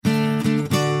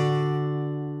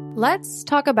Let's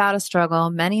talk about a struggle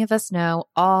many of us know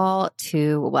all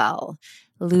too well,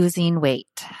 losing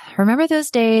weight. Remember those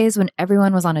days when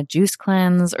everyone was on a juice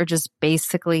cleanse or just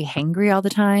basically hangry all the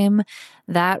time?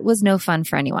 That was no fun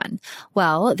for anyone.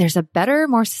 Well, there's a better,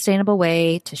 more sustainable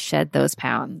way to shed those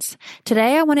pounds.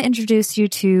 Today, I want to introduce you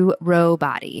to Ro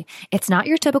Body. It's not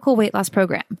your typical weight loss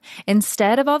program.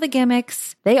 Instead of all the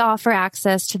gimmicks, they offer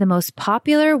access to the most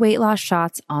popular weight loss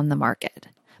shots on the market.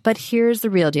 But here's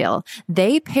the real deal.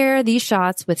 They pair these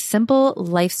shots with simple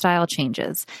lifestyle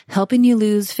changes, helping you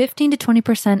lose 15 to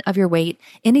 20% of your weight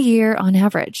in a year on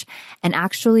average and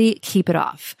actually keep it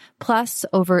off. Plus,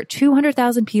 over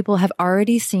 200,000 people have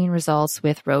already seen results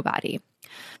with Ro Body.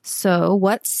 So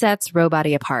what sets Ro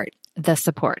Body apart? The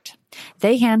support.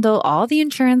 They handle all the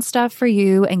insurance stuff for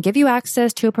you and give you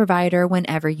access to a provider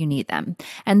whenever you need them.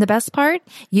 And the best part,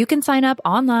 you can sign up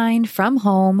online from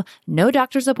home, no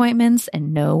doctor's appointments,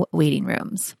 and no waiting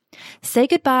rooms. Say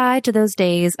goodbye to those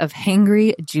days of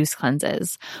hangry juice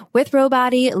cleanses. With Ro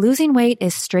Body, losing weight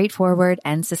is straightforward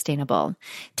and sustainable.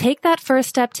 Take that first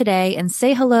step today and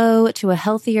say hello to a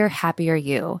healthier, happier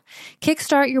you.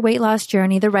 Kickstart your weight loss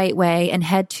journey the right way and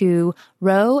head to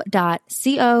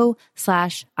ro.co/IDO.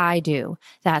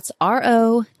 That's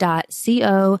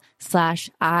ro.co/IDO.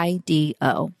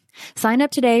 Sign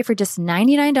up today for just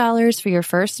 $99 for your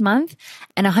first month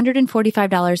and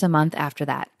 $145 a month after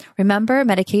that. Remember,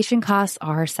 medication costs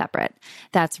are separate.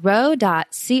 That's ro.co/IDO.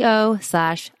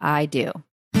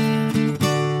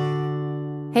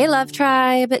 Hey, Love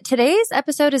Tribe. Today's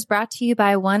episode is brought to you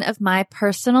by one of my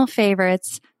personal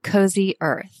favorites, Cozy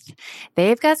Earth.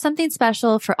 They've got something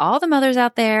special for all the mothers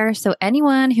out there. So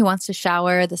anyone who wants to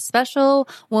shower the special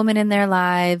woman in their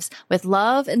lives with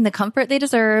love and the comfort they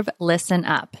deserve, listen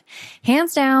up.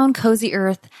 Hands down, Cozy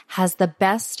Earth has the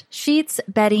best sheets,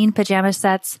 bedding, pajama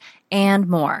sets, and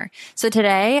more. So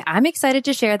today, I'm excited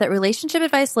to share that Relationship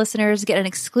Advice listeners get an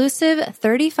exclusive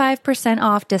 35%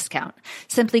 off discount.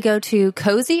 Simply go to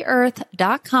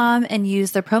CozyEarth.com and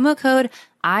use the promo code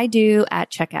I do at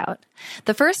checkout.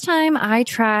 The first time I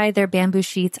tried their bamboo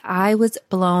sheets, I was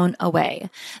blown away.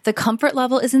 The comfort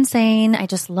level is insane. I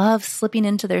just love slipping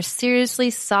into their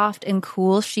seriously soft and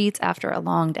cool sheets after a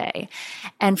long day.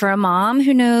 And for a mom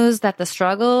who knows that the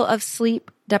struggle of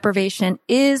sleep deprivation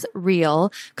is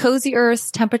real, Cozy Earth's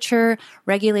temperature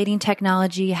regulating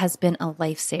technology has been a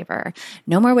lifesaver.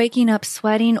 No more waking up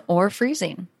sweating or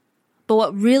freezing. But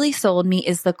what really sold me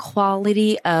is the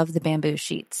quality of the bamboo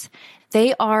sheets.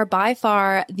 They are by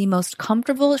far the most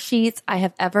comfortable sheets I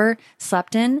have ever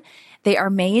slept in. They are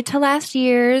made to last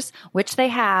years, which they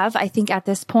have. I think at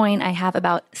this point, I have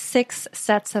about 6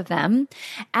 sets of them.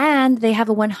 And they have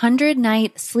a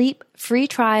 100-night sleep-free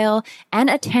trial and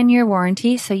a 10-year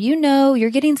warranty. So you know you're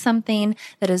getting something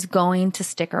that is going to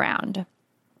stick around.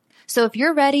 So if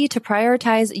you're ready to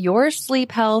prioritize your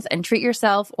sleep health and treat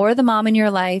yourself or the mom in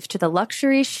your life to the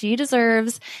luxury she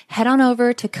deserves, head on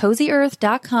over to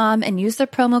CozyEarth.com and use the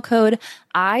promo code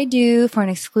I do for an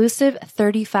exclusive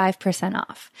 35%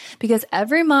 off. Because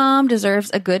every mom deserves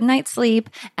a good night's sleep,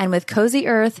 and with Cozy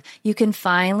Earth, you can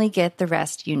finally get the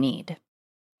rest you need.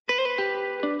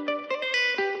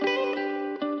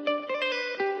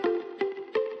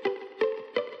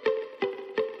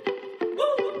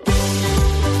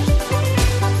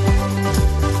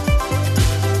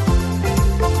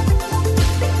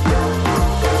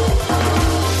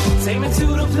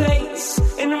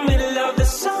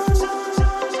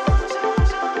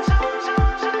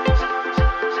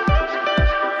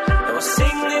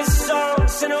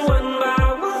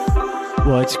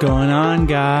 What's going on,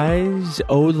 guys?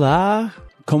 Hola.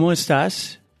 ¿Cómo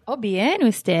estás? Oh, bien,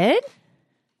 ¿usted?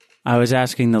 I was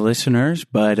asking the listeners,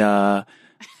 but I'm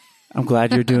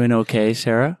glad you're doing okay,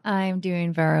 Sarah. I'm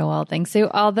doing very well, thanks. So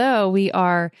although we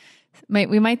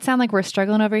might sound like we're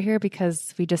struggling over here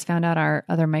because we just found out our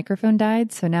other microphone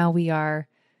died. So now we are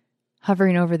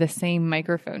hovering over the same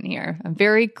microphone here. I'm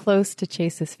very close to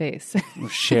Chase's face. We're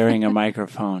sharing a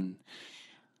microphone.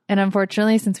 And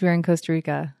unfortunately, since we're in Costa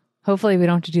Rica, hopefully we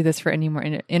don't have to do this for any more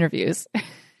interviews.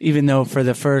 Even though for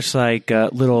the first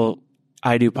little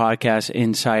I Do podcast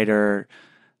insider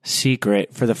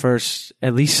secret, for the first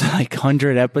at least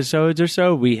 100 episodes or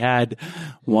so, we had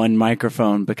one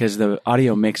microphone because the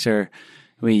audio mixer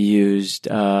we used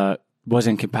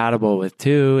wasn't compatible with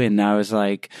 2. And I was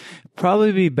like,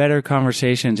 probably be better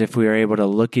conversations if we were able to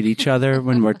look at each other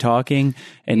when we're talking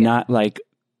and not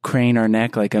crane our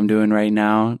neck like I'm doing right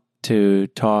now to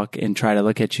talk and try to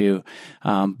look at you.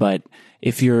 But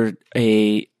if you're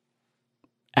a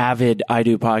avid I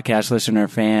Do podcast listener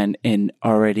fan and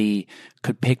already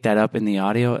could pick that up in the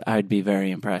audio, I'd be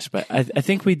very impressed. But I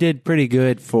think we did pretty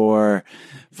good for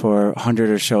 100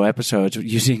 or so episodes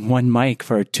using one mic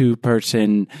for a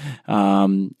 2-person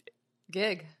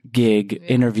gig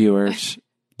interviewers.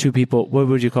 2 people. What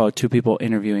would you call it? 2 people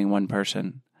interviewing 1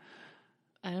 person.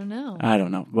 I don't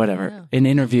know. Whatever. An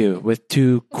interview with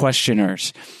 2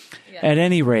 questioners. At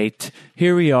any rate,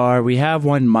 here we are. We have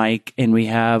one mic and we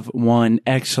have one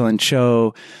excellent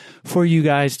show for you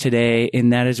guys today,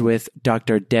 and that is with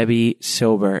Dr. Debbie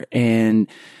Silber. And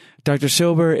Dr.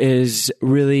 Silber is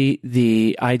really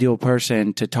the ideal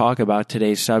person to talk about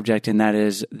today's subject, and that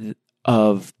is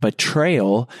of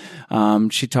betrayal.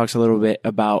 She talks a little bit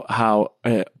about how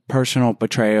personal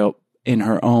betrayal in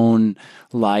her own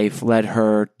life led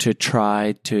her to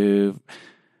try to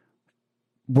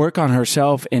work on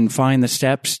herself and find the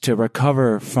steps to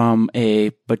recover from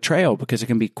a betrayal, because it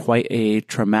can be quite a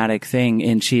traumatic thing.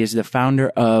 And she is the founder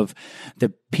of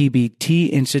the PBT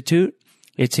Institute.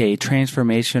 It's a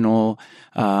transformational,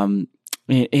 and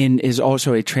is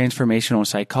also a transformational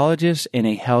psychologist and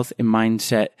a health and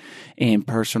mindset and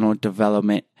personal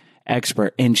development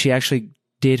expert. And she actually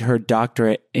did her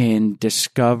doctorate and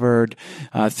discovered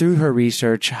through her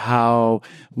research how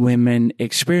women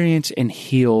experience and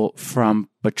heal from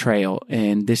betrayal.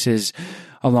 And this is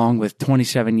along with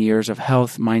 27 years of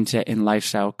health, mindset, and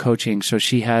lifestyle coaching. So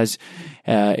she has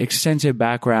extensive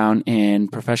background in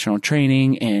professional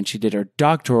training, and she did her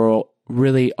doctoral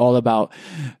really all about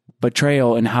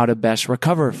betrayal and how to best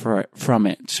recover from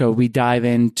it. So we dive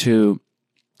into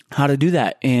how to do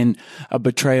that. And a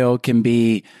betrayal can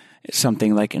be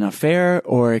something like an affair,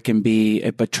 or it can be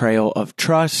a betrayal of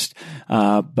trust.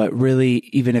 But really,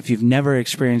 even if you've never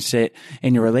experienced it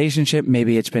in your relationship,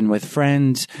 maybe it's been with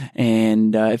friends.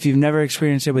 And if you've never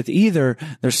experienced it with either,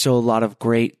 there's still a lot of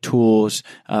great tools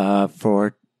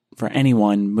for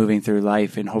anyone moving through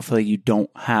life. And hopefully you don't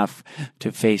have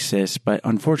to face this. But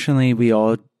unfortunately, we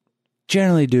all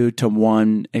generally do to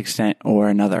one extent or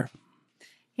another.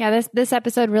 Yeah, this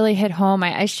episode really hit home.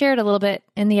 I shared a little bit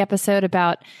in the episode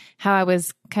about how I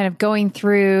was kind of going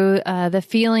through the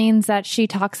feelings that she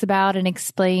talks about and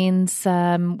explains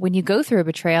when you go through a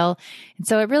betrayal. And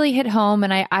so it really hit home,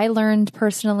 and I learned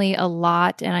personally a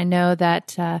lot. And I know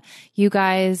that you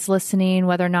guys listening,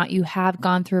 whether or not you have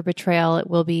gone through a betrayal, it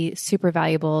will be super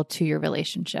valuable to your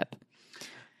relationship.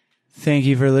 Thank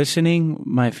you for listening.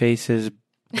 My face is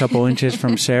a couple inches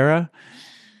from Sarah.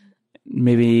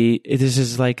 Maybe this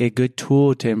is like a good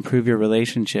tool to improve your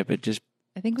relationship. I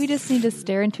think we just need to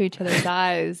stare into each other's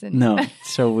eyes. And No, it's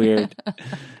so weird.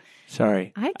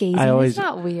 Sorry. Eye gazing is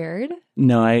not weird.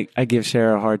 No, I give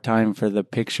Sarah a hard time for the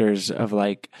pictures of,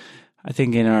 like, I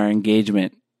think in our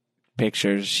engagement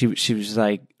pictures, she was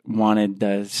like wanted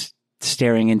the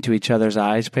staring into each other's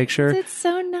eyes picture. It's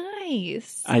so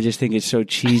nice. I just think it's so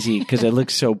cheesy because it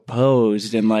looks so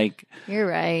posed and like. You're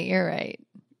right.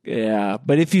 Yeah,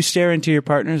 but if you stare into your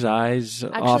partner's eyes,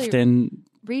 actually, often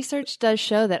research does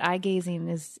show that eye gazing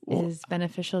is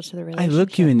beneficial to the relationship. I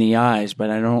look you in the eyes,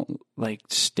 but I don't like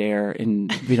stare,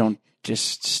 and we don't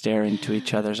just stare into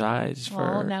each other's eyes.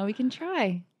 Well, now we can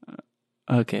try.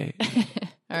 Okay.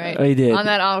 All right. I did. On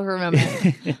that awkward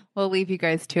moment, we'll leave you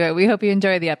guys to it. We hope you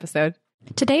enjoy the episode.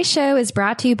 Today's show is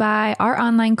brought to you by our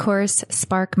online course,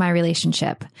 Spark My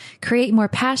Relationship. Create more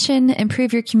passion,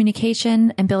 improve your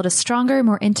communication, and build a stronger,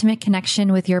 more intimate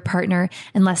connection with your partner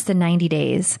in less than 90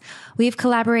 days. We've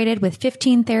collaborated with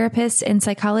 15 therapists and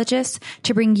psychologists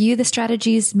to bring you the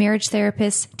strategies marriage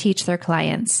therapists teach their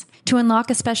clients. To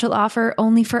unlock a special offer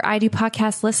only for I Do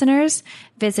Podcast listeners,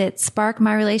 visit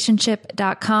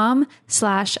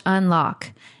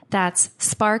sparkmyrelationship.com/unlock. That's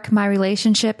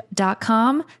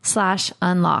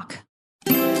sparkmyrelationship.com/unlock.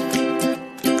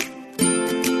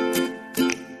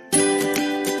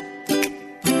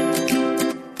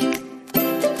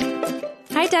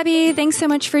 Hi, Debbie. Thanks so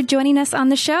much for joining us on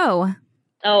the show.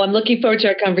 Oh, I'm looking forward to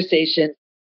our conversation.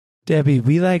 Debbie,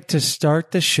 we like to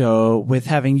start the show with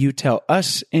having you tell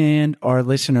us and our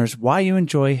listeners why you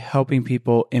enjoy helping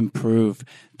people improve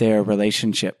their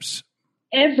relationships.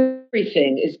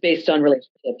 Everything is based on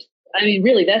relationships. I mean,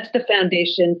 really, that's the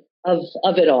foundation of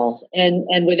it all.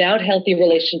 And without healthy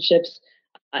relationships,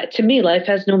 to me, life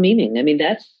has no meaning. I mean,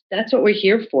 that's what we're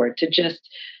here for, to just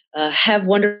have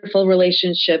wonderful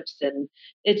relationships. And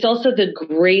it's also the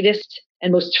greatest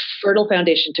and most fertile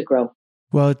foundation to grow.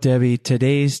 Well, Debbie,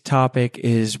 today's topic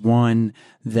is one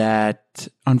that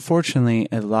unfortunately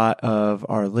a lot of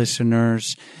our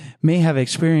listeners may have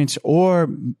experienced, or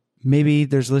maybe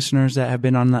there's listeners that have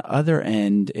been on the other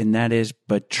end, and that is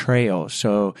betrayal.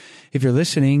 So if you're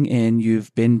listening and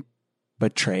you've been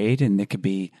betrayed, and it could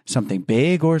be something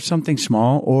big or something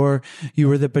small, or you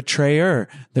were the betrayer.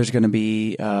 There's going to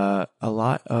be a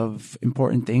lot of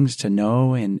important things to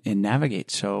know and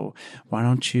navigate. So why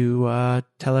don't you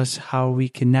tell us how we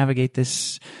can navigate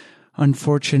this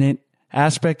unfortunate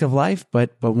aspect of life,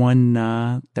 but one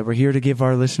that we're here to give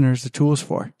our listeners the tools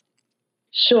for?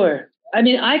 Sure. I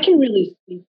mean, I can really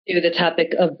speak to the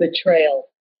topic of betrayal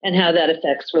and how that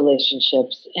affects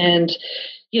relationships. And,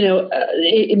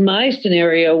 in my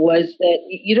scenario was that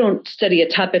you don't study a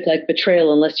topic like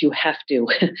betrayal unless you have to.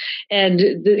 And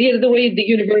the way the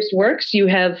universe works, you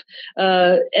have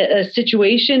a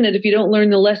situation, and if you don't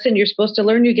learn the lesson you're supposed to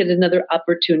learn, you get another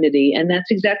opportunity. And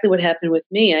that's exactly what happened with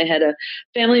me. I had a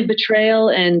family betrayal,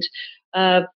 and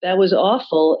that was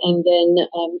awful. And then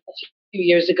a few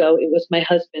years ago, it was my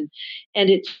husband, and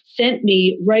it sent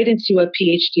me right into a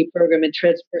PhD program in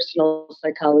transpersonal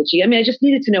psychology. I mean, I just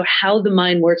needed to know how the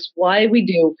mind works, why we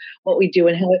do what we do,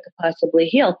 and how it could possibly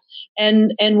heal.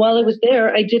 And while I was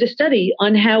there, I did a study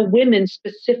on how women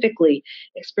specifically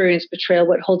experience betrayal,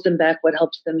 what holds them back, what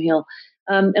helps them heal.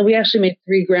 And we actually made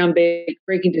 3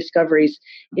 groundbreaking discoveries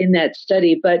in that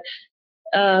study. But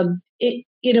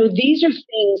these are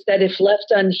things that if left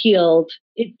unhealed,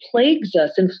 it plagues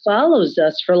us and follows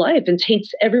us for life and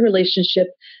taints every relationship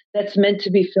that's meant to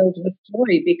be filled with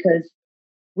joy, because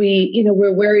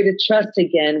we're wary to trust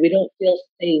again. We don't feel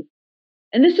safe.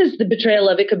 And this is the betrayal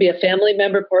of, it could be a family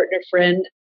member, partner, friend,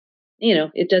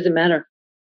 it doesn't matter.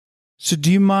 So do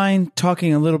you mind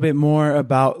talking a little bit more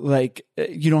about, like,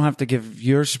 you don't have to give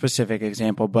your specific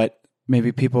example, but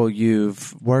maybe people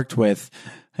you've worked with,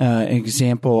 an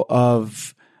example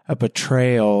of a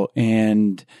betrayal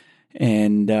and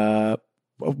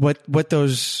what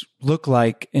those look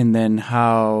like, and then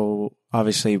how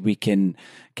obviously we can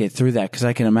get through that. Because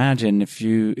I can imagine if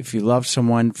you love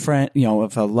someone, friend,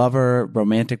 if a lover,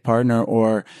 romantic partner,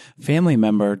 or family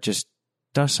member just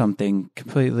does something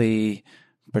completely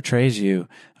betrays you,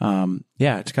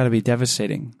 it's got to be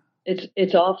devastating.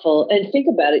 It's awful. And think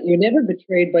about it. You're never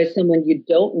betrayed by someone you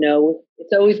don't know.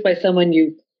 It's always by someone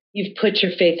you've put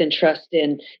your faith and trust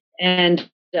in. And,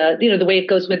 the way it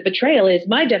goes with betrayal is,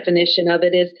 my definition of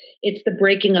it is, it's the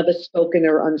breaking of a spoken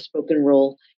or unspoken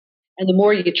rule. And the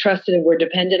more you trusted and were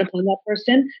dependent upon that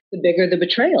person, the bigger the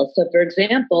betrayal. So, for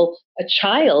example, a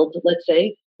child, let's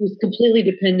say, who's completely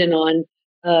dependent on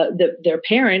their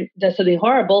parent does something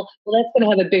horrible, well, that's going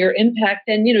to have a bigger impact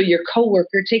than, your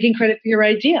coworker taking credit for your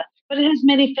idea. But it has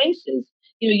many faces.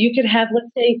 You could have,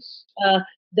 let's say,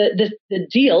 the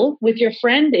deal with your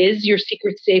friend is, your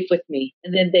secret's safe with me,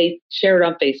 and then they share it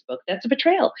on Facebook. That's a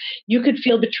betrayal. You could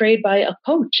feel betrayed by a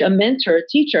coach, a mentor, a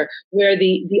teacher, where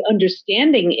the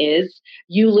understanding is,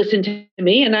 you listen to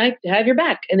me and I have your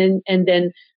back, and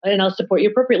I'll support you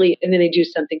appropriately, and then they do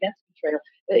something. That's betrayal.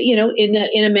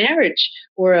 In a marriage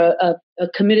or a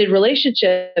committed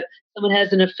relationship, someone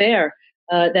has an affair.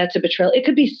 That's a betrayal. It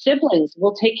could be siblings.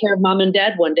 We'll take care of mom and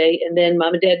dad one day, and then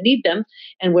mom and dad need them.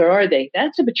 And where are they?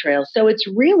 That's a betrayal. So it's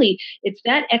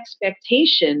that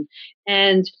expectation.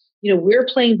 And, we're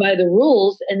playing by the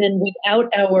rules. And then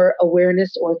without our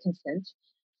awareness or consent,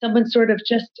 someone sort of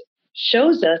just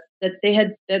shows us that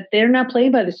they're not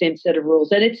playing by the same set of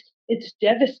rules. And it's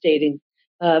devastating.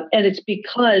 And it's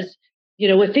because,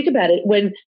 think about it,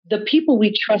 when the people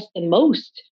we trust the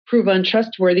most prove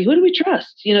untrustworthy, who do we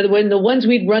trust? When the ones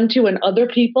we'd run to and other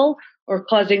people are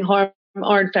causing harm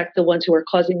are in fact the ones who are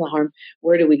causing the harm,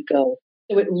 where do we go?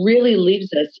 So it really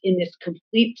leaves us in this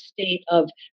complete state of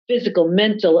physical,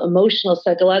 mental, emotional,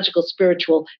 psychological,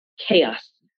 spiritual chaos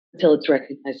until it's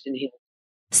recognized and healed.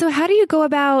 So how do you go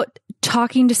about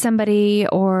talking to somebody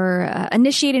or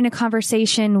initiating a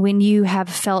conversation when you have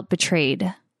felt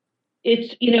betrayed?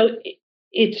 It's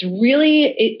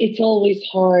always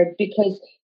hard, because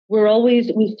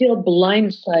we feel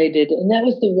blindsided. And that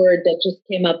was the word that just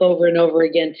came up over and over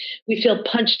again. We feel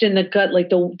punched in the gut, like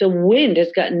the wind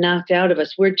has gotten knocked out of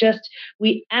us.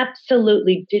 We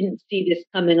absolutely didn't see this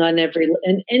coming on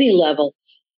any level.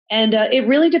 And it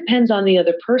really depends on the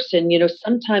other person.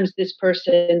 Sometimes this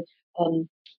person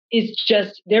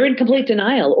is they're in complete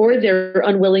denial, or they're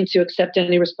unwilling to accept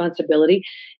any responsibility.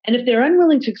 And if they're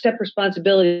unwilling to accept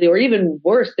responsibility, or even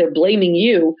worse, they're blaming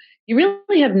you, you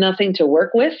really have nothing to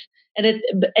work with. And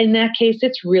in that case,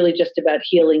 it's really just about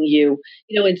healing you.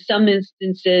 In some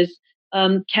instances,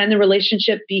 can the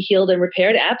relationship be healed and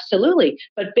repaired? Absolutely.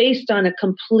 But based on a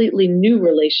completely new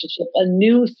relationship, a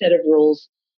new set of rules,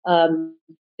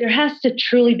 there has to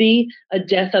truly be a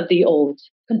death of the old,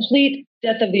 complete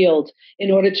death of the old,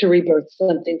 in order to rebirth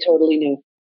something totally new.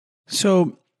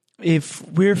 So if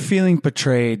we're feeling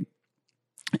betrayed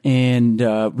and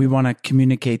we want to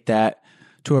communicate that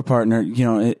to a partner,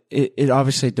 it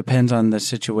obviously depends on the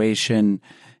situation.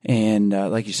 And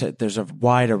like you said, there's a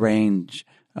wider range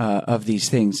of these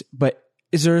things. But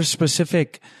is there a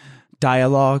specific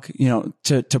dialogue,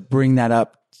 to bring that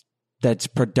up that's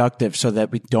productive so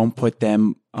that we don't put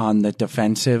them on the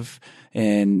defensive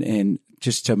and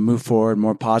just to move forward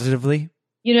more positively?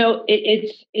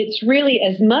 It's really,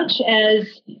 as much as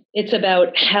it's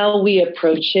about how we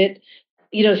approach it,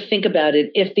 think about it.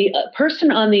 If the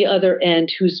person on the other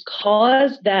end who's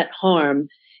caused that harm,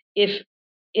 if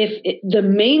the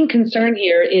main concern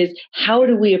here is how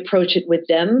do we approach it with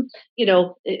them,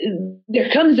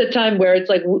 there comes a time where it's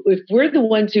like, if we're the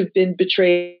ones who've been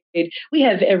betrayed, we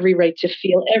have every right to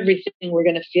feel everything we're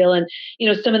going to feel. And,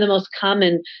 some of the most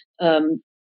common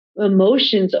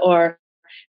emotions are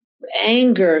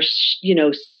anger,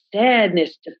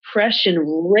 sadness, depression,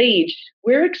 rage.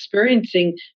 We're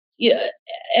experiencing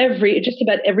just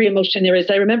about every emotion there is.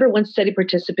 I remember one study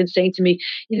participant saying to me,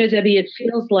 Debbie, it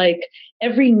feels like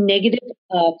every negative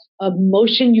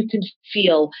emotion you can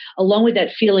feel, along with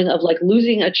that feeling of like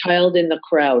losing a child in the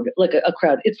crowd, like a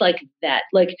crowd. It's like that.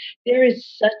 Like there is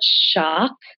such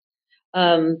shock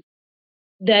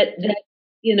that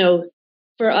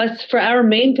for us, for our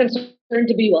main concern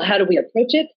to be, well, how do we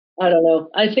approach it? I don't know.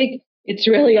 I think it's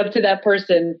really up to that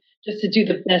person just to do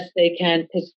the best they can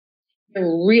because they're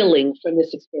reeling from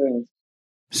this experience.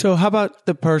 So how about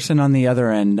the person on the other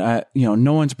end?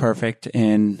 No one's perfect,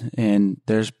 and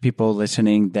there's people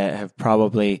listening that have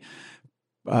probably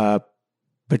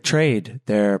betrayed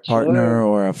their partner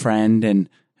or a friend. And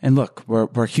look,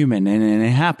 we're human, and it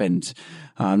happens.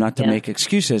 Not to make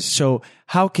excuses. So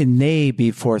how can they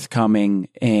be forthcoming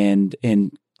and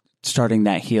starting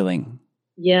that healing?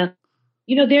 Yeah.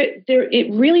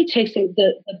 It really takes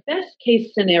the best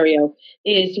case scenario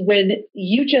is when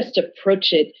you just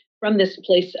approach it from this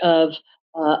place of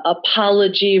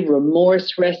apology,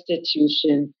 remorse,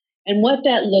 restitution. And what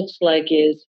that looks like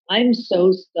is, I'm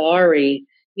so sorry.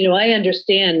 I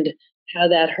understand how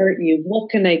that hurt you. What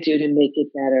can I do to make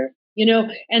it better?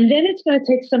 And then it's going to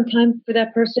take some time for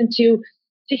that person to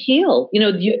heal.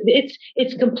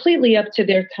 It's completely up to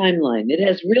their timeline. It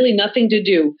has really nothing to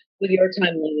do with your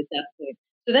timeline at that point.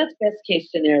 So that's best case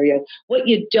scenario. What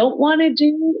you don't want to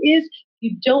do is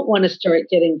you don't want to start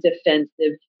getting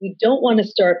defensive. You don't want to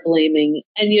start blaming,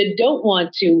 and you don't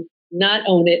want to not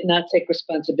own it, not take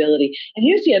responsibility. And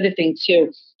here's the other thing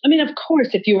too. I mean, of course,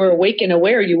 if you were awake and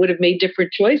aware, you would have made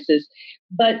different choices.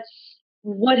 But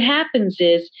what happens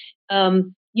is,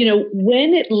 when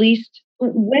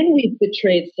we've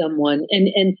betrayed someone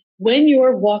and when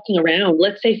you're walking around,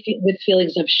 let's say with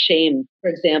feelings of shame, for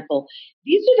example,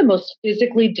 these are the most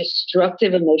physically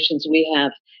destructive emotions we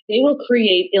have. They will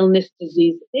create illness,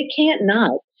 disease. They can't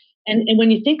not. And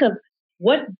when you think of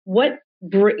what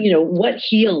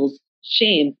heals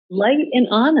shame, light and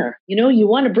honor, you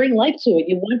want to bring light to it.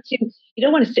 You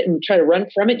don't want to sit and try to run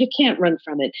from it. You can't run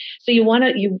from it. So you want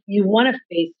to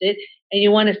face it, and you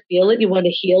want to feel it. You want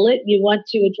to heal it. You want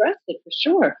to address it for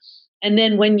sure. And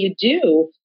then when you do,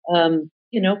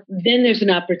 then there's an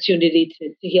opportunity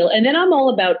to heal. And then I'm all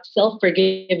about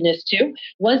self-forgiveness too.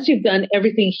 Once you've done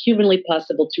everything humanly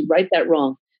possible to right that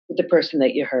wrong with the person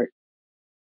that you hurt.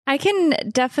 I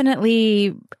can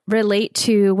definitely relate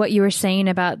to what you were saying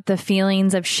about the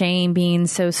feelings of shame being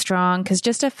so strong. Because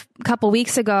just a couple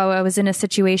weeks ago, I was in a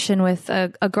situation with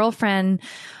a girlfriend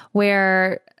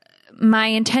where my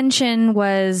intention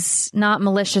was not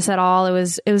malicious at all. It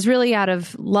was really out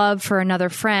of love for another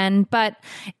friend. But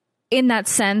in that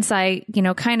sense, I,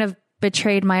 kind of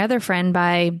betrayed my other friend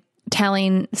by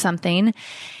telling something.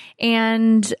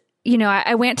 And,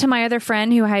 I went to my other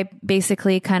friend who I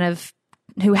basically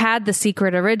who had the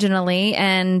secret originally,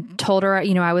 and told her,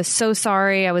 I was so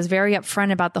sorry. I was very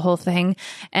upfront about the whole thing.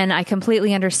 And I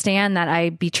completely understand that I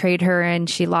betrayed her and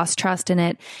she lost trust in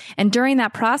it. And during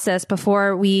that process,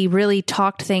 before we really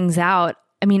talked things out,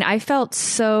 I felt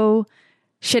so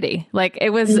shitty. Like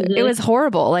it was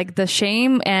horrible. Like the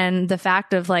shame and the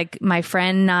fact of like my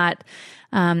friend not,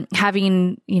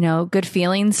 having, good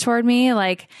feelings toward me.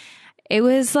 Like it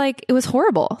was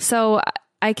horrible. So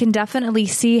I can definitely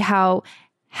see how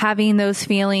having those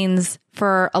feelings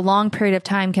for a long period of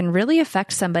time can really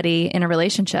affect somebody in a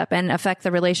relationship and affect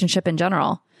the relationship in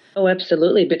general. Oh,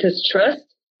 absolutely. Because trust,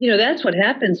 that's what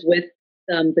happens with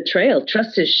betrayal.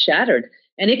 Trust is shattered,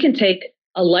 and it can take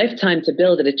a lifetime to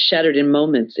build it. It's shattered in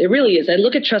moments. It really is. I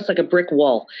look at trust like a brick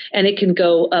wall, and it can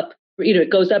go up, it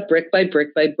goes up brick by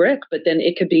brick by brick, but then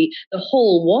it could be the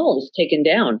whole wall is taken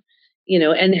down,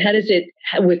 and how does it,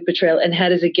 with betrayal, and how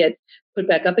does it get put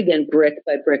back up again, brick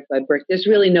by brick by brick? There's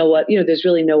really no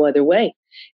other way.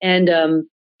 And,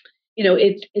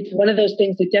 it's one of those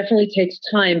things that definitely takes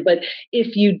time. But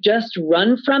if you just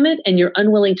run from it and you're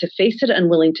unwilling to face it,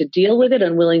 unwilling to deal with it,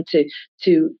 unwilling to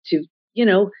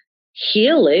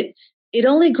heal it, it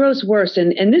only grows worse.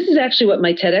 And this is actually what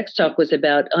my TEDx talk was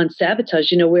about on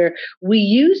sabotage, where we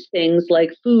use things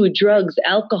like food, drugs,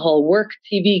 alcohol, work,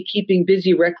 TV, keeping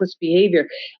busy, reckless behavior,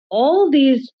 all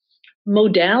these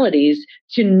modalities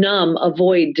to numb,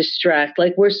 avoid, distract.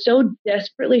 Like we're so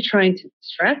desperately trying to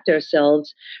distract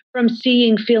ourselves from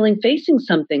seeing, feeling, facing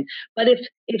something. But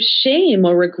if shame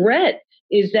or regret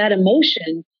is that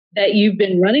emotion that you've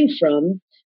been running from,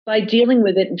 by dealing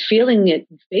with it and feeling it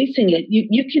and facing it,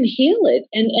 you can heal it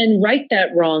and right that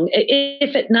wrong.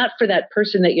 If it not for that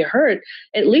person that you hurt,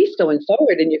 at least going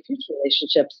forward in your future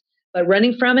relationships. But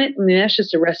running from it, I mean, that's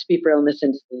just a recipe for illness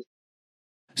and disease.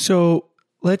 So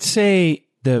let's say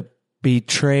the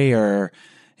betrayer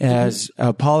has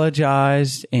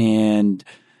apologized and,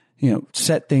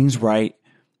 set things right,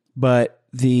 but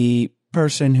the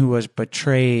person who was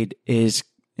betrayed is,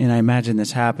 and I imagine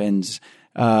this happens,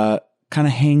 kind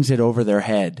of hangs it over their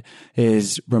head,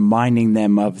 is reminding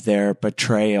them of their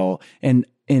betrayal. And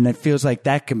it feels like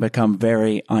that can become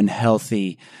very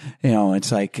unhealthy.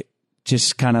 It's like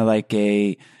just kind of like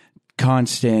a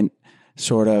constant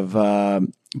sort of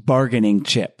bargaining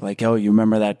chip. Like, oh, you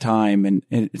remember that time? And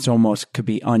it's almost could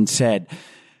be unsaid.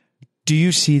 Do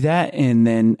you see that? And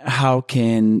then how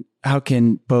can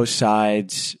both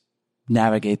sides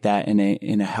navigate that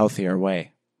in a healthier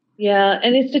way? Yeah.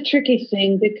 And it's a tricky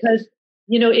thing because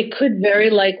it could very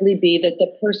likely be that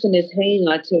the person is hanging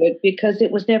on to it because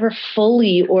it was never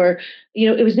fully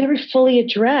it was never fully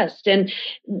addressed. And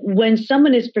when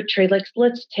someone is betrayed, like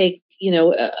let's take,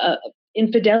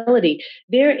 infidelity,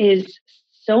 there is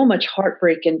so much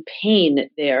heartbreak and pain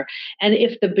there. And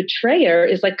if the betrayer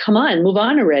is like, come on, move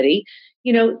on already,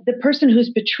 the person who's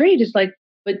betrayed is like,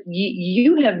 but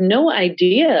you have no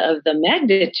idea of the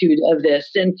magnitude of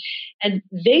this. And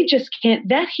they just can't,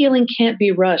 that healing can't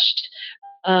be rushed.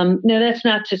 Now, that's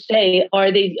not to say,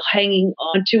 are they hanging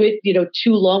on to it,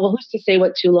 too long? Well, who's to say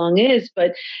what too long is?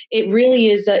 But it really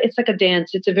is, it's like a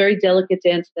dance. It's a very delicate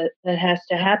dance that has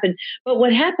to happen. But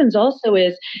what happens also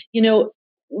is,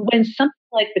 when something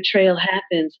like betrayal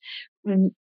happens,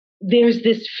 there's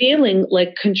this feeling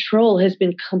like control has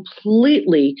been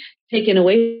completely taken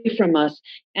away from us,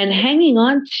 and hanging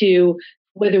on to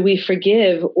whether we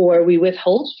forgive or we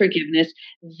withhold forgiveness,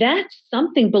 that's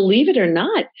something, believe it or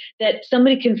not, that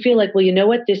somebody can feel like, well, you know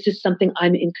what, this is something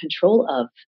I'm in control of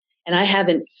and I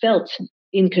haven't felt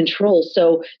in control.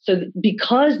 So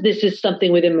because this is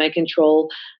something within my control,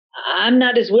 I'm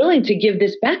not as willing to give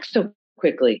this back so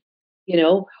quickly.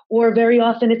 Or very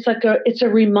often it's a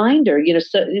reminder,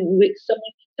 so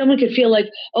someone could feel like,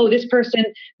 oh, this person,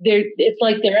 it's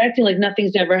like they're acting like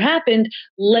nothing's ever happened.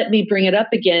 Let me bring it up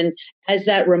again as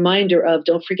that reminder of,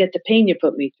 don't forget the pain you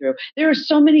put me through. There are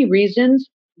so many reasons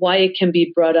why it can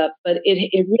be brought up, but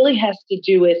it really has to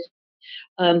do with,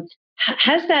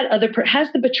 has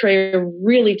the betrayer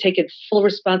really taken full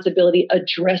responsibility,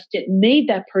 addressed it, made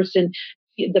that person,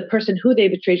 the person who they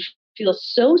betrayed, feel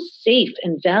so safe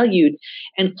and valued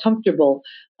and comfortable,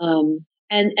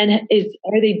 and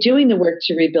are they doing the work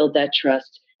to rebuild that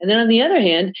trust? And then on the other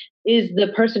hand, is the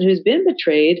person who's been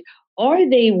betrayed, are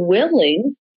they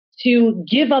willing to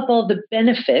give up all the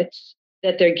benefits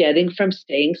that they're getting from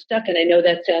staying stuck? And I know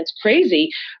that sounds crazy,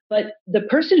 but the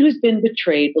person who's been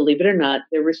betrayed, believe it or not,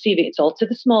 they're receiving, it's all to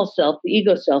the small self, the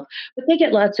ego self, but they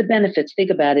get lots of benefits. Think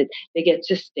about it. They get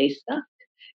to stay stuck.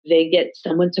 They get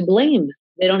someone to blame.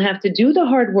 They don't have to do the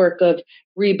hard work of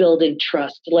rebuilding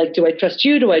trust. Like, do I trust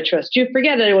you? Do I trust you?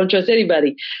 Forget it. I won't trust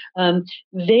anybody.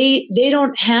 They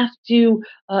don't have to,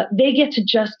 they get to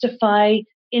justify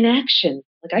inaction.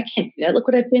 Like, I can't do that. Look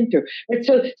what I've been through. Right?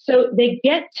 So they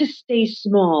get to stay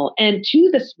small, and to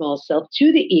the small self,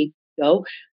 to the ego,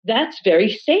 that's very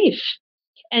safe.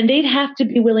 And they'd have to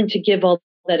be willing to give all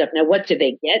that up. Now, what do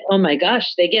they get? Oh my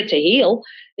gosh, they get to heal.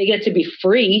 They get to be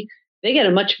free. They get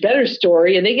a much better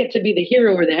story, and they get to be the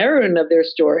hero or the heroine of their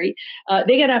story.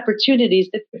 They get opportunities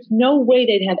that there's no way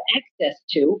they'd have access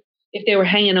to if they were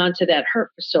hanging on to that hurt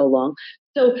for so long.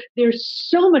 So there's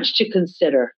so much to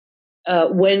consider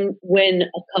when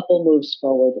a couple moves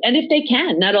forward. And if they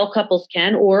can, not all couples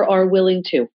can or are willing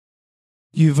to.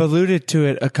 You've alluded to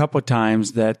it a couple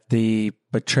times that the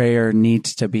betrayer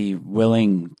needs to be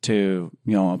willing to,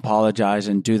 apologize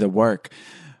and do the work.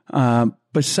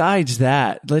 Besides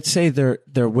that, let's say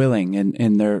they're willing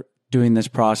and they're doing this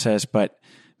process, but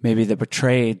maybe the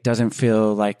betrayed doesn't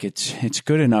feel like it's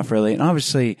good enough, really. And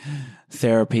obviously,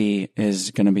 therapy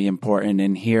is going to be important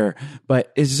in here.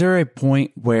 But is there a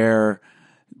point where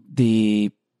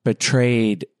the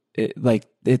betrayed, like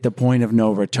at the point of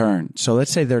no return. So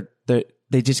let's say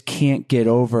they just can't get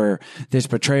over this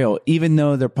betrayal, even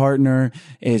though their partner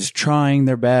is trying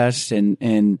their best.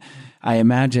 And I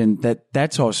imagine that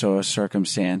that's also a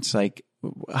circumstance. Like,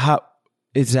 how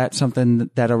is that something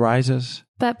that arises?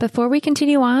 But before we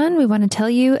continue on, we want to tell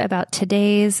you about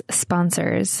today's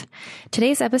sponsors.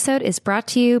 Today's episode is brought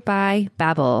to you by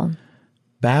Babbel.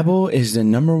 Babbel is the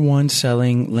 #1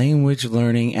 selling language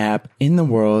learning app in the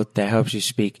world that helps you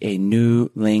speak a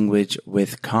new language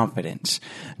with confidence.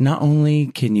 Not only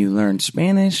can you learn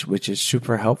Spanish, which is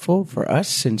super helpful for us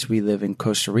since we live in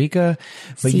Costa Rica,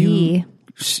 but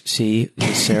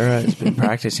Sarah has been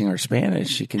practicing her Spanish.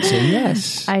 She can say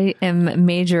yes. I am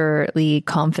majorly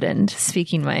confident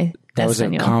speaking my That was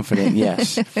Espanol. a confident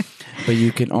yes. But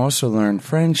you can also learn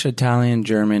French, Italian,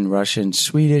 German, Russian,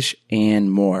 Swedish,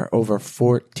 and more. Over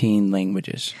 14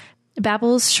 languages.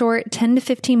 Babbel's short 10 to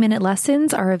 15-minute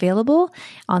lessons are available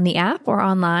on the app or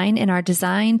online and are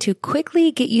designed to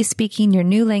quickly get you speaking your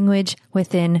new language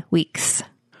within weeks.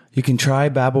 You can try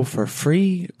Babbel for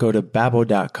free. Go to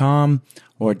babbel.com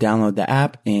or download the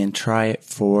app and try it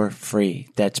for free.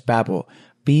 That's Babbel,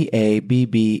 BABBEL.com,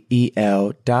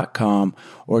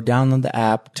 or download the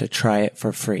app to try it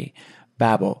for free.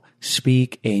 Babbel,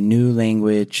 speak a new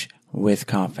language with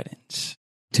confidence.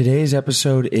 Today's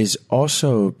episode is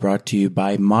also brought to you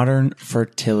by Modern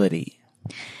Fertility.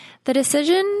 The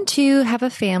decision to have a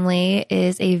family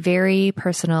is a very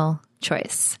personal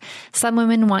choice. Some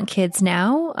women want kids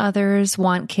now, others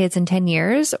want kids in 10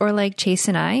 years, or like Chase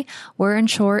and I, we're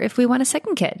unsure if we want a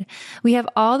second kid. We have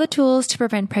all the tools to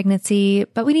prevent pregnancy,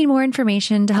 but we need more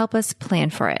information to help us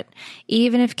plan for it,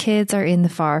 even if kids are in the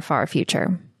far, far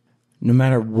future. No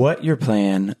matter what your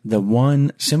plan, the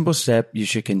one simple step you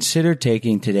should consider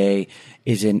taking today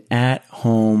is an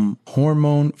at-home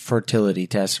hormone fertility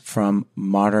test from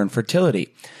Modern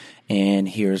Fertility. And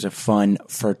here's a fun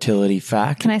fertility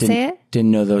fact. Can I say it?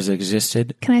 Didn't know those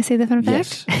existed. Can I say the fun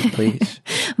fact? Yes, please.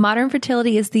 Modern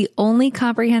Fertility is the only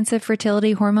comprehensive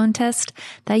fertility hormone test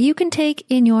that you can take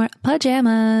in your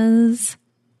pajamas.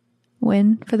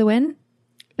 Win for the win?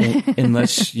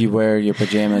 Unless you wear your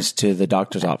pajamas to the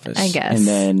doctor's office. I guess. And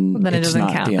then it it's doesn't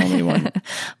not count. the only one.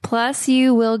 Plus,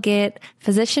 you will get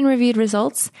physician-reviewed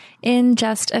results in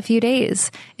just a few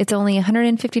days. It's only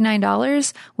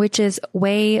 $159, which is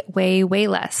way, way, way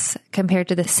less compared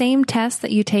to the same test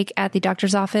that you take at the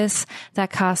doctor's office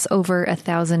that costs over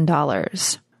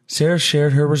 $1,000. Sarah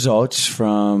shared her results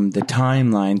from the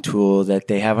timeline tool that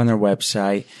they have on their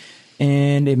website.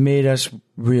 And it made us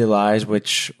realize,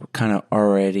 which kind of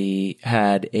already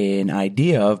had an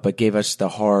idea of, but gave us the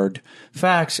hard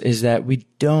facts, is that we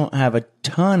don't have a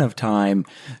ton of time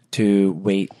to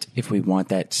wait if we want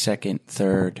that second,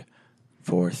 third,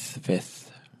 fourth,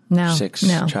 fifth, sixth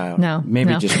child.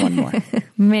 Maybe just one more.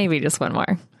 Maybe just one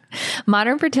more.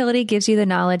 Modern Fertility gives you the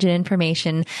knowledge and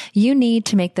information you need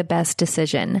to make the best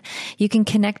decision. You can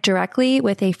connect directly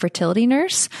with a fertility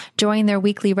nurse, join their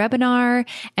weekly webinar,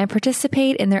 and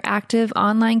participate in their active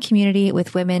online community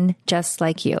with women just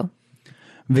like you.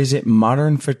 Visit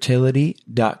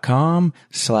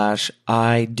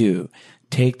modernfertility.com/IDO.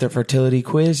 Take the fertility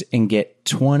quiz and get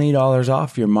 $20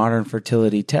 off your Modern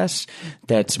Fertility test.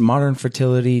 That's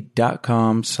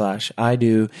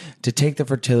modernfertility.com/IDO to take the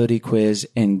fertility quiz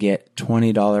and get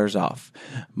 $20 off.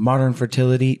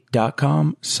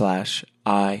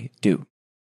 modernfertility.com/IDO.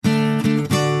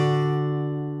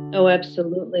 Oh,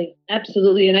 absolutely.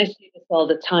 Absolutely. And I see this all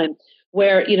the time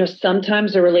where,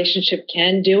 sometimes a relationship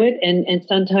can do it and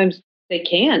sometimes they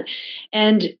can't.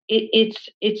 And it's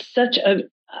such a,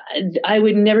 I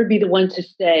would never be the one to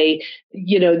say,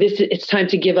 it's time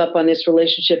to give up on this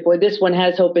relationship, or this one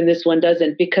has hope and this one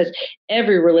doesn't, because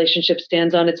every relationship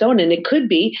stands on its own. And it could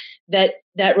be that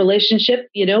relationship,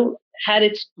 had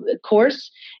its course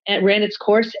and ran its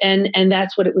course, and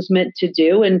that's what it was meant to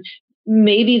do. And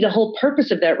maybe the whole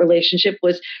purpose of that relationship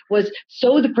was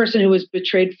so the person who was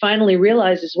betrayed finally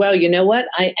realizes, well, you know what?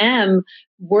 I am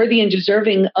worthy and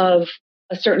deserving of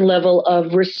a certain level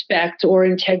of respect or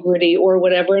integrity or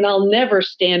whatever, and I'll never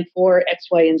stand for X,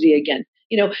 Y, and Z again.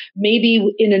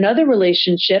 Maybe in another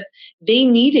relationship, they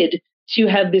needed to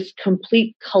have this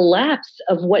complete collapse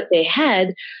of what they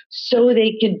had so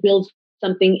they could build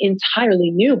something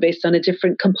entirely new based on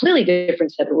completely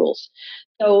different set of rules.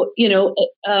 So,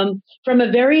 from a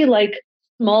very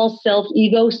small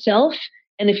ego self,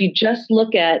 and if you just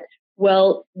look at,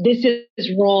 well, this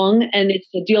is wrong and it's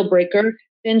a deal breaker,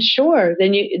 then sure,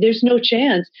 there's no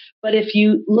chance. But if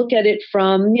you look at it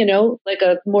from, a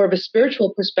more of a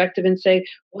spiritual perspective and say,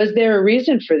 was there a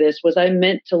reason for this? Was I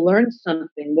meant to learn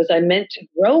something? Was I meant to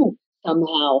grow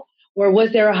somehow? Or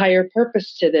was there a higher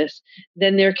purpose to this?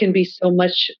 Then there can be so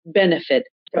much benefit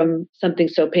from something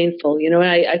so painful. And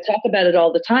I talk about it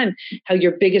all the time, how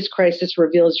your biggest crisis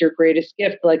reveals your greatest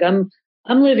gift. Like I'm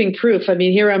living proof. I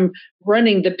mean, here I'm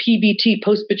running the PBT,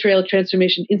 Post Betrayal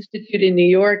Transformation Institute in New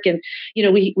York. And,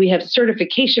 we have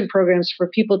certification programs for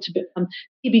people to become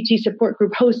PBT support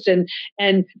group hosts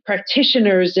and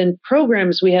practitioners and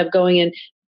programs we have going in.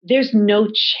 There's no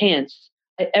chance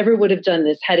I ever would have done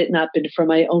this had it not been for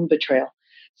my own betrayal.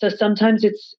 So sometimes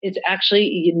it's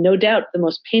actually, no doubt, the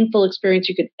most painful experience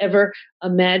you could ever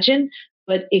imagine,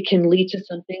 but it can lead to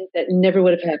something that never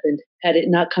would have happened had it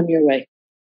not come your way.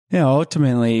 Yeah,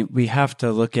 ultimately, we have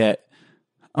to look at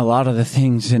a lot of the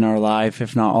things in our life,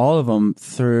 if not all of them,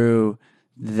 through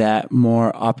that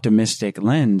more optimistic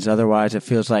lens. Otherwise, it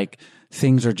feels like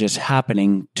things are just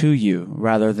happening to you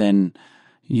rather than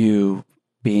you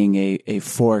being a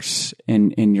force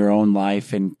in your own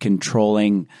life and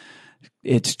controlling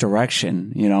its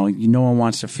direction. No one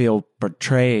wants to feel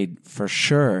betrayed for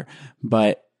sure,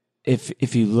 but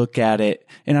if you look at it,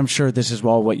 and I'm sure this is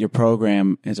all what your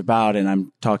program is about, and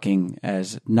I'm talking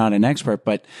as not an expert,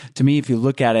 but to me, if you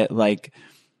look at it like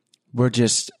we're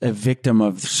just a victim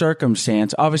of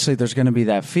circumstance, obviously there's going to be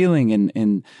that feeling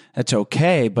and that's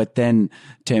okay. But then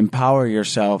to empower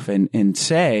yourself and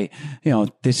say,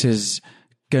 this has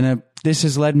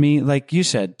led me, like you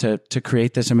said, to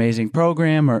create this amazing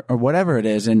program or whatever it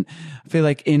is. And I feel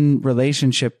like in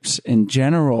relationships in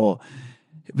general,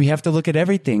 we have to look at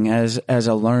everything as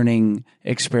a learning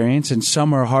experience, and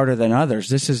some are harder than others.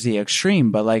 This is the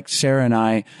extreme, but like Sarah and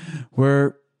I,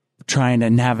 we're trying to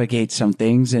navigate some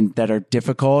things and that are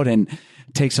difficult and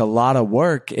takes a lot of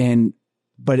work,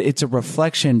 but it's a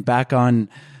reflection back on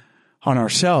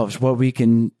ourselves, what we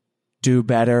can do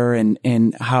better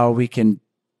and how we can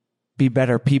be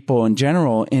better people in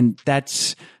general. And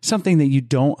that's something that you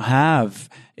don't have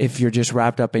if you're just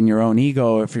wrapped up in your own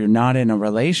ego. If you're not in a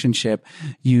relationship,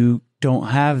 you don't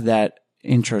have that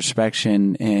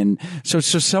introspection. And so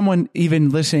someone even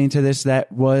listening to this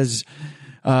that was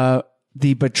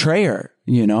the betrayer,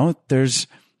 there's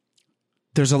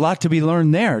a lot to be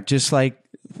learned there, just like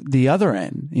the other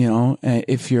end,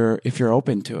 if you're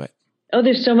open to it. Oh,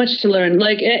 there's so much to learn.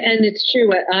 And it's true.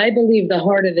 I believe the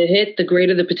harder the hit, the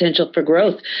greater the potential for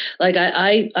growth.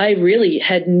 I really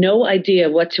had no idea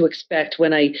what to expect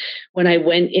when I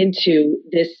went into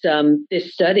this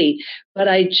study, but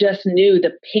I just knew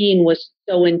the pain was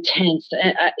so intense.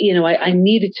 I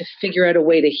needed to figure out a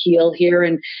way to heal here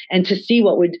and to see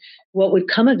what would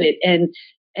come of it.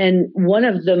 And one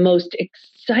of the most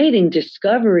exciting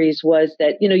discoveries was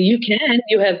that,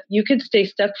 you could stay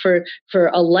stuck for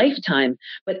a lifetime,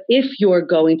 but if you're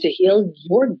going to heal,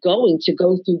 you're going to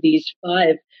go through these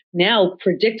 5 now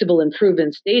predictable and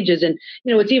proven stages. And,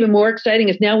 what's even more exciting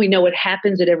is now we know what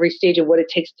happens at every stage and what it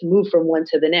takes to move from one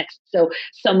to the next. So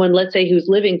someone, let's say, who's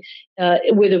living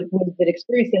with an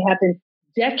experience that happened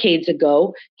decades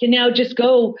ago can now just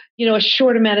go, a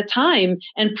short amount of time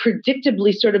and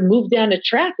predictably sort of move down a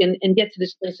track and get to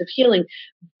this place of healing.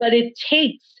 But it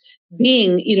takes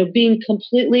being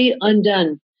completely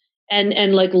undone.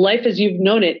 And like life as you've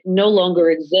known it no longer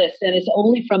exists. And it's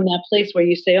only from that place where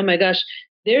you say, oh my gosh,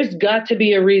 there's got to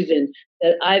be a reason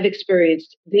that I've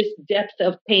experienced this depth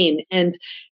of pain. And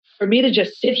for me to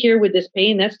just sit here with this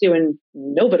pain, that's doing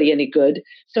nobody any good.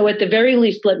 So at the very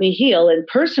least, let me heal. And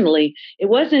personally, it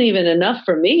wasn't even enough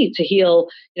for me to heal.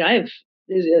 There's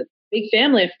a big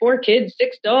family, I have 4 kids,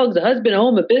 6 dogs, a husband, a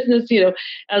home, a business. I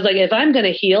was like, if I'm going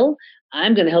to heal,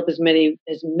 I'm going to help as many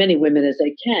women as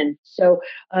I can. So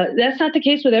that's not the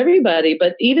case with everybody,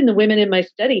 but even the women in my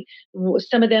study,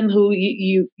 some of them who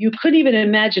you couldn't even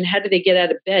imagine, how did they get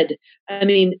out of bed? I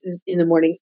mean, in the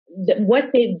morning.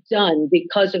 What they've done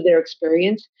because of their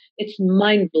experience, it's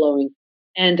mind blowing.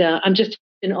 And I'm just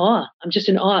in awe. I'm just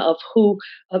in awe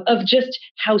of just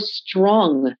how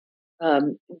strong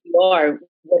we are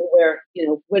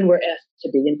when we're asked to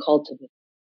be and called to be.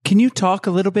 Can you talk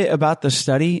a little bit about the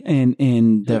study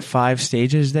in the 5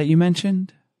 stages that you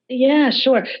mentioned? Yeah,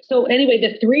 sure. So anyway,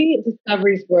 the 3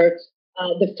 discoveries were,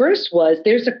 the first was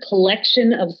there's a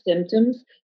collection of symptoms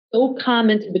so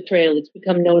common to betrayal, it's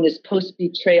become known as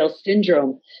post-betrayal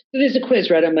syndrome. So there's a quiz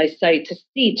right on my site to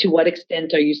see to what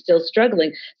extent are you still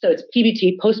struggling. So it's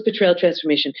PBT, Post-Betrayal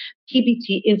Transformation,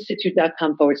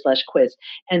 pbtinstitute.com/quiz.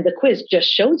 And the quiz just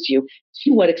shows you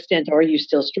to what extent are you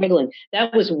still struggling.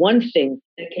 That was one thing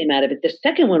that came out of it. The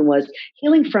second one was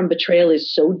healing from betrayal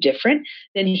is so different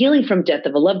than healing from death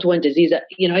of a loved one, disease.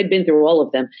 I'd been through all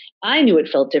of them. I knew it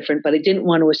felt different, but I didn't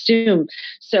want to assume.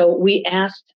 So we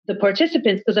asked the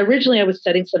participants, because originally I was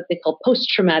studying something called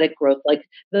post-traumatic growth, like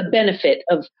the benefit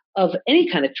of any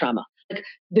kind of trauma, like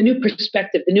the new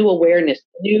perspective, the new awareness,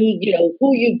 the new,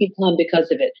 who you become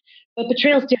because of it. But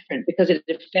betrayal is different because it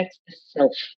affects the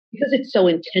self, because it's so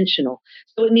intentional.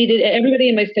 So it needed, everybody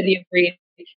in my study agreed,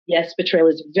 yes, betrayal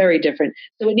is very different.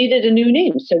 So it needed a new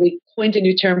name. So we coined a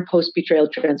new term, post-betrayal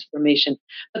transformation.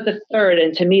 But the third,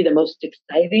 and to me, the most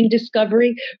exciting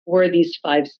discovery were these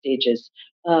 5 stages,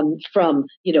 from,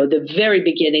 the very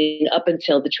beginning up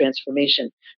until the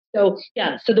transformation. So,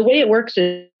 so the way it works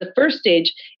is the first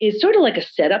stage is sort of like a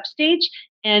setup stage.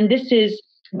 And this is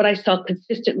what I saw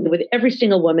consistently with every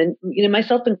single woman,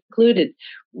 myself included.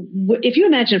 If you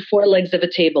imagine 4 legs of a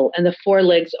table, and the 4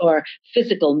 legs are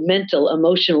physical, mental,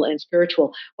 emotional, and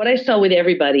spiritual, what I saw with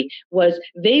everybody was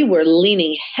they were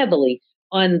leaning heavily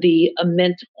on the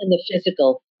mental and the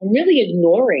physical, and really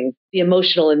ignoring the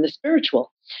emotional and the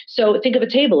spiritual. So think of a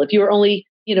table. If you were only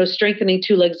strengthening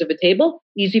 2 legs of a table,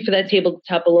 easy for that table to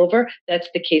topple over. That's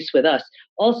the case with us.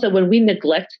 Also, when we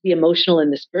neglect the emotional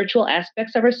and the spiritual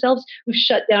aspects of ourselves, we've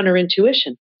shut down our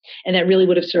intuition, and that really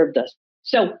would have served us.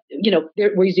 So,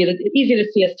 we're easy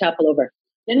to see us topple over.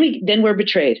 Then we're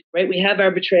betrayed, right? We have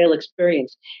our betrayal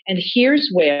experience. And here's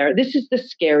where, this is the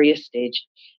scariest stage.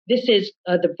 This is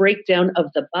the breakdown of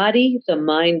the body, the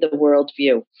mind, the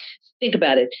worldview. Think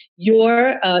about it.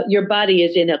 Your body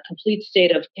is in a complete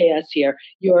state of chaos here.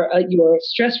 Your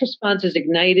stress response is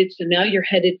ignited. So now you're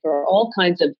headed for all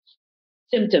kinds of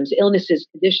symptoms, illnesses,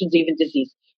 conditions, even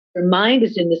disease. Your mind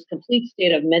is in this complete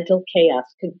state of mental chaos,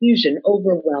 confusion,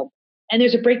 overwhelm. And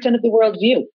there's a breakdown of the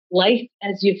worldview. Life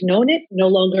as you've known it no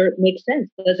longer makes sense,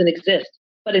 doesn't exist.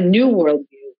 But a new worldview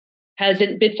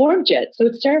hasn't been formed yet. So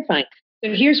it's terrifying.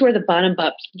 So here's where the bottom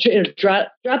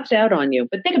drops out on you.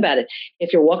 But think about it.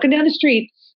 If you're walking down the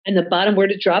street and the bottom were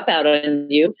to drop out on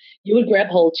you, you would grab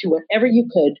hold to whatever you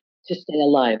could to stay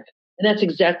alive. And that's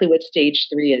exactly what stage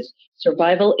 3 is.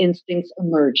 Survival instincts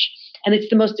emerge. And it's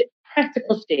the most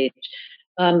practical stage.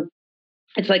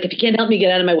 It's like, if you can't help me,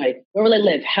 get out of my way. Where will I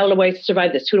live? How do I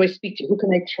survive this? Who do I speak to? Who can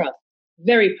I trust?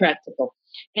 Very practical.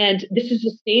 And this is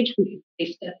a stage where they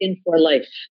step in for life.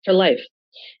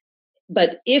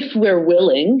 But if we're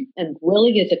willing, and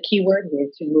willing is a key word here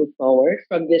to move forward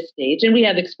from this stage, and we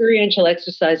have experiential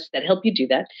exercises that help you do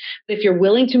that. But if you're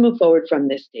willing to move forward from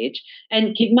this stage,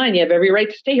 and keep in mind, you have every right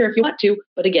to stay here if you want to.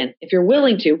 But again, if you're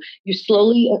willing to, you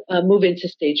slowly move into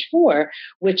stage 4,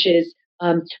 which is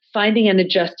finding and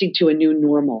adjusting to a new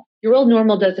normal. Your old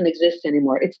normal doesn't exist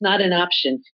anymore. It's not an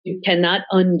option. You cannot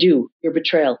undo your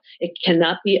betrayal. It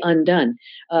cannot be undone.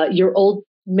 Your old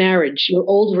marriage, your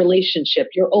old relationship,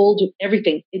 your old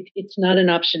everything, it's not an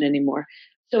option anymore.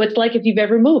 So it's like if you've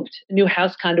ever moved, a new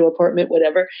house, condo, apartment,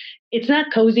 whatever. It's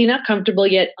not cozy, not comfortable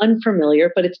yet,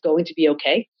 unfamiliar, but it's going to be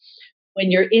okay. When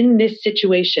you're in this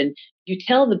situation, you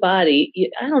tell the body,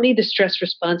 I don't need the stress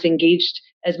response engaged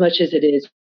as much as it is.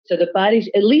 So the body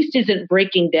at least isn't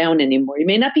breaking down anymore. You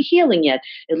may not be healing yet.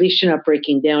 At least you're not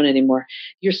breaking down anymore.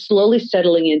 You're slowly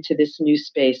settling into this new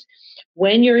space.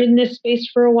 When you're in this space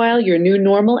for a while, your new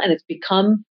normal, and it's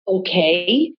become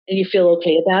okay, and you feel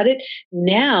okay about it,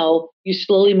 now you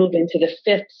slowly move into the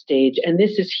 5th stage, and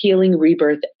this is healing,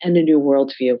 rebirth, and a new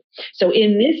worldview. So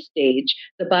in this stage,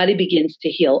 the body begins to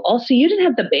heal. Also, you didn't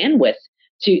have the bandwidth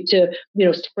to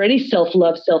for any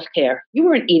self-love, self-care. You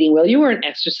weren't eating well. You weren't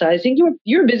exercising.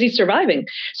 You were busy surviving.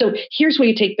 So here's where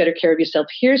you take better care of yourself.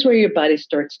 Here's where your body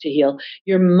starts to heal.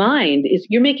 Your mind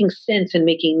you're making sense and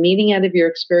making meaning out of your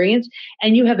experience.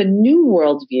 And you have a new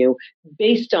worldview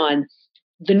based on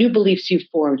the new beliefs you've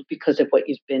formed because of what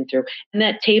you've been through. And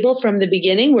that table from the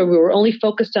beginning, where we were only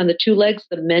focused on the 2 legs,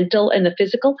 the mental and the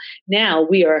physical, now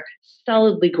we are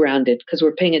solidly grounded because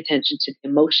we're paying attention to the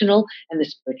emotional and the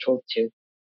spiritual too.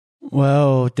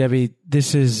 Well, Debbie,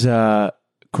 this is a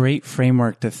great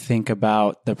framework to think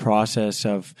about the process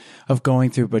of going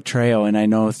through betrayal. And I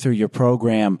know through your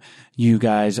program, you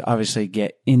guys obviously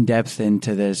get in depth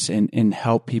into this and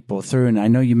help people through. And I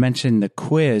know you mentioned the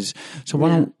quiz. So why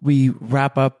don't we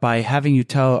wrap up by having you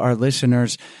tell our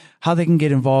listeners how they can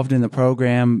get involved in the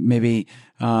program? Maybe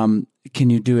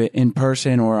can you do it in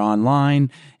person or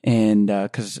online? And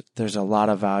because there's a lot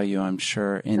of value, I'm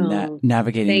sure, in that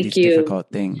navigating these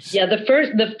difficult things. Yeah,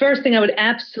 the first thing I would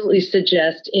absolutely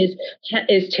suggest is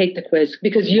take the quiz,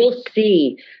 because you'll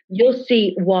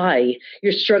see why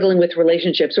you're struggling with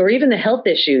relationships, or even the health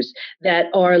issues that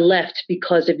are left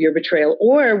because of your betrayal,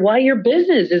 or why your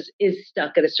business is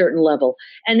stuck at a certain level,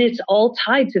 and it's all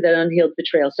tied to that unhealed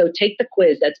betrayal. So take the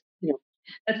quiz. That's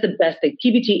That's the best thing.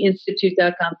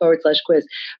 tbtinstitute.com/quiz.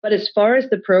 But as far as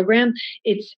the program,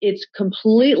 it's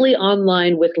completely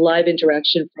online with live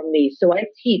interaction from me. So I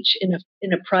teach in a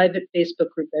private Facebook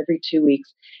group every 2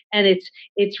 weeks, and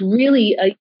it's really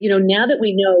now that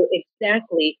we know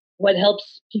exactly what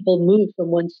helps people move from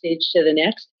one stage to the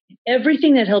next,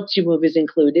 everything that helps you move is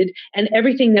included, and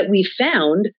everything that we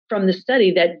found from the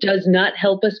study that does not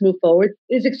help us move forward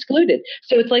is excluded.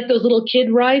 So it's like those little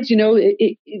kid rides,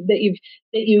 that you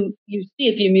see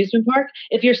at the amusement park.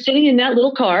 If you're sitting in that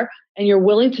little car and you're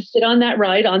willing to sit on that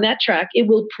ride, on that track, it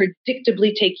will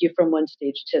predictably take you from one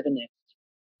stage to the next.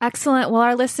 Excellent. Well,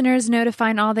 our listeners know to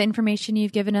find all the information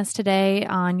you've given us today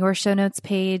on your show notes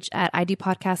page at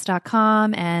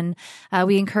idopodcast.com. And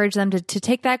we encourage them to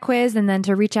take that quiz and then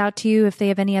to reach out to you if they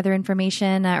have any other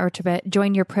information or to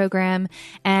join your program.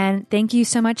 And thank you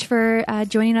so much for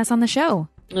joining us on the show.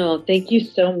 Oh, thank you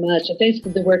so much. And thanks for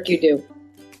the work you do.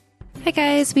 Hi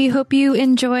guys, we hope you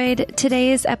enjoyed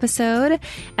today's episode.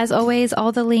 As always,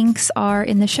 all the links are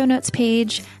in the show notes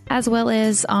page as well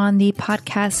as on the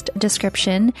podcast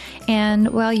description. And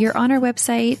while you're on our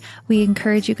website, we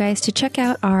encourage you guys to check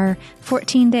out our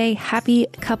 14-day Happy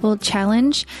Couple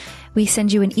Challenge. We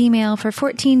send you an email for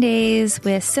 14 days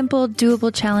with simple,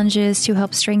 doable challenges to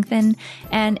help strengthen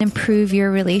and improve your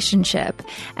relationship.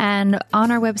 And on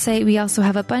our website, we also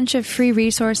have a bunch of free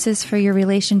resources for your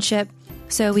relationship.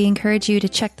 So we encourage you to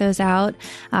check those out.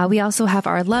 We also have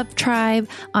our Love Tribe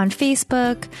on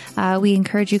Facebook. We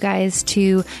encourage you guys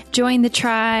to join the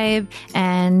tribe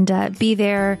and be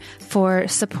there for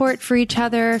support for each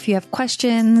other. If you have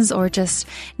questions or just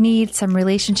need some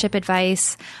relationship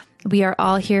advice, we are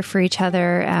all here for each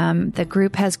other. The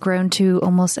group has grown to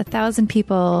almost 1,000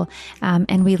 people,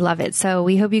 and we love it. So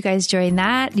we hope you guys join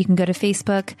that. You can go to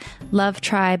Facebook, Love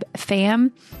Tribe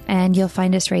Fam, and you'll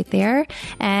find us right there.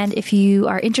 And if you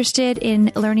are interested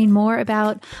in learning more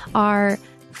about our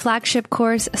flagship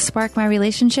course, Spark My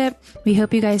Relationship, we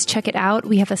hope you guys check it out.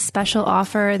 We have a special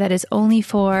offer that is only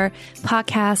for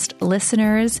podcast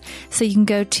listeners. So you can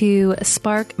go to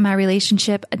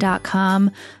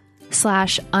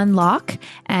sparkmyrelationship.com/unlock,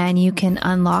 and you can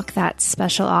unlock that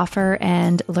special offer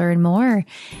and learn more.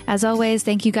 As always,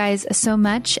 thank you guys so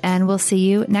much, and we'll see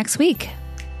you next week.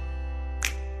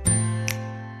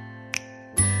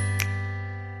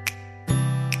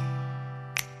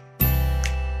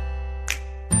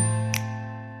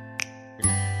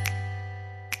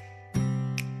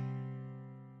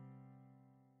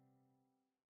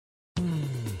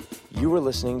 You were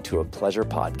listening to a Pleasure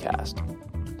Podcast.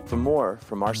 For more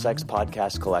from our Sex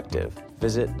Podcast Collective,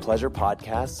 visit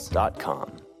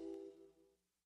pleasurepodcasts.com.